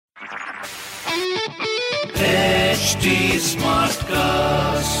HT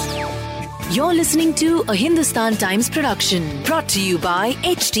Smartcast. You're listening to a Hindustan Times production brought to you by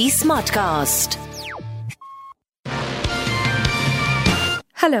HT Smartcast.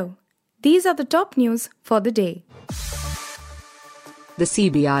 Hello, these are the top news for the day. The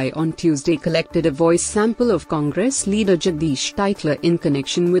CBI on Tuesday collected a voice sample of Congress leader Jagdish Tytler in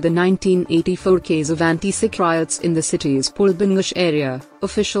connection with the 1984 case of anti-Sikh riots in the city's Pulbangush area,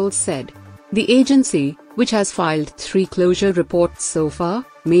 officials said. The agency, which has filed 3 closure reports so far,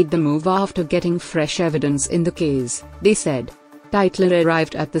 made the move after getting fresh evidence in the case, they said. Tytler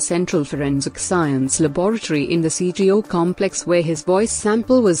arrived at the Central Forensic Science Laboratory in the CGO complex where his voice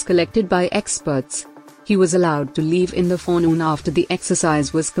sample was collected by experts. He was allowed to leave in the forenoon after the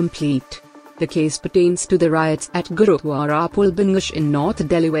exercise was complete. The case pertains to the riots at Gurudwara Pulbangush in North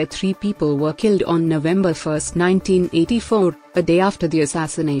Delhi where 3 people were killed on November 1, 1984, a day after the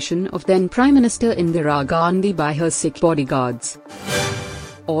assassination of then Prime Minister Indira Gandhi by her Sikh bodyguards.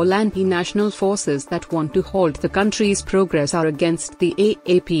 All anti-national forces that want to halt the country's progress are against the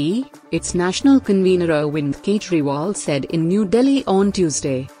AAP, its national convener Arvind Kejriwal said in New Delhi on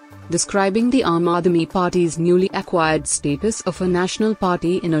Tuesday. Describing the Aam Aadmi Party's newly acquired status of a national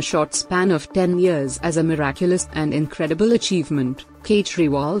party in a short span of 10 years as a miraculous and incredible achievement,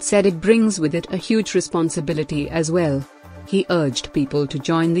 Kejriwal said it brings with it a huge responsibility as well. He urged people to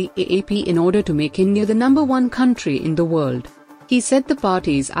join the AAP in order to make India the #1 country in the world. He said the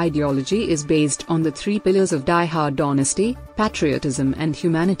party's ideology is based on the 3 pillars of die-hard honesty, patriotism and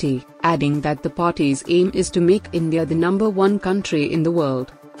humanity, adding that the party's aim is to make India the #1 country in the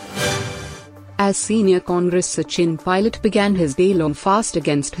world. As senior Congress Sachin Pilot began his day-long fast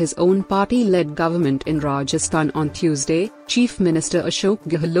against his own party-led government in Rajasthan on Tuesday, Chief Minister Ashok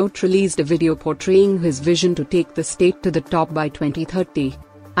Gehlot released a video portraying his vision to take the state to the top by 2030.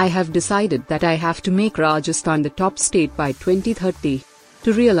 I have decided that I have to make Rajasthan the top state by 2030.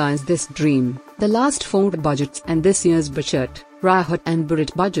 To realize this dream, the last 4 budgets and this year's budget, Rahat and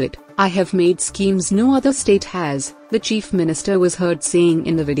Burit budget, I have made schemes no other state has, the Chief Minister was heard saying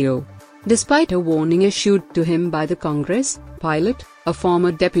in the video. Despite a warning issued to him by the Congress, Pilot, a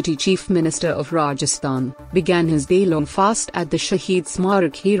former Deputy Chief Minister of Rajasthan, began his day-long fast at the Shaheed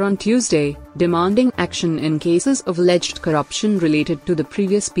Smarak here on Tuesday, demanding action in cases of alleged corruption related to the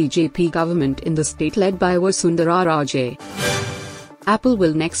previous BJP government in the state led by Vasundhara Raje. Apple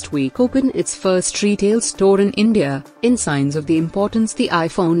will next week open its first retail store in India, in signs of the importance the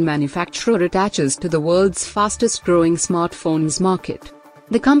iPhone manufacturer attaches to the world's fastest-growing smartphones market.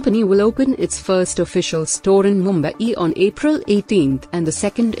 The company will open its first official store in Mumbai on April 18 and the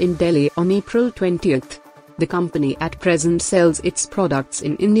second in Delhi on April 20. The company at present sells its products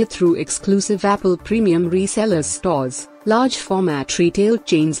in India through exclusive Apple premium resellers stores, large-format retail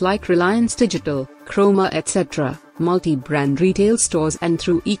chains like Reliance Digital, Chroma etc., multi-brand retail stores and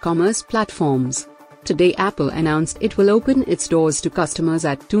through e-commerce platforms. Today Apple announced it will open its doors to customers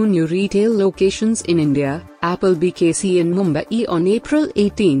at 2 new retail locations in India, Apple BKC in Mumbai on April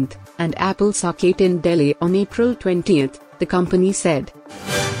 18 and Apple Saket in Delhi on April 20, the company said.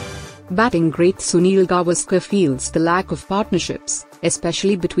 Batting great Sunil Gavaskar feels the lack of partnerships,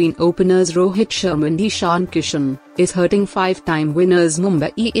 especially between openers Rohit Sharma and Ishan Kishan, is hurting 5-time winners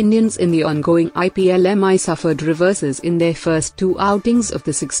Mumbai Indians in the ongoing IPL. MI suffered reverses in their first 2 outings of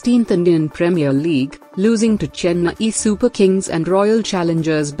the 16th Indian Premier League, losing to Chennai Super Kings and Royal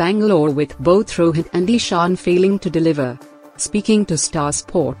Challengers Bangalore with both Rohit and Ishan failing to deliver. Speaking to Star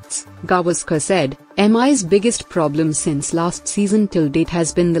Sports, Gavaskar said, MI's biggest problem since last season till date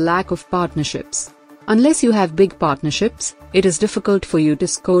has been the lack of partnerships. Unless you have big partnerships, it is difficult for you to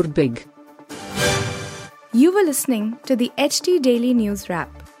score big. You were listening to the HT Daily News Wrap,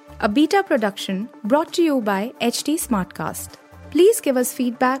 a beta production brought to you by HT Smartcast. Please give us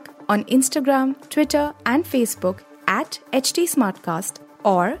feedback on Instagram, Twitter and Facebook at HT Smartcast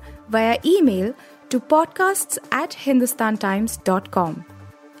or via email to podcasts@hindustantimes.com.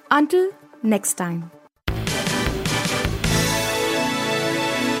 Until next time.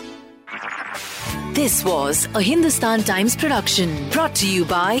 This was a Hindustan Times production brought to you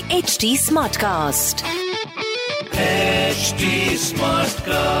by HT Smartcast. HT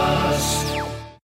Smartcast.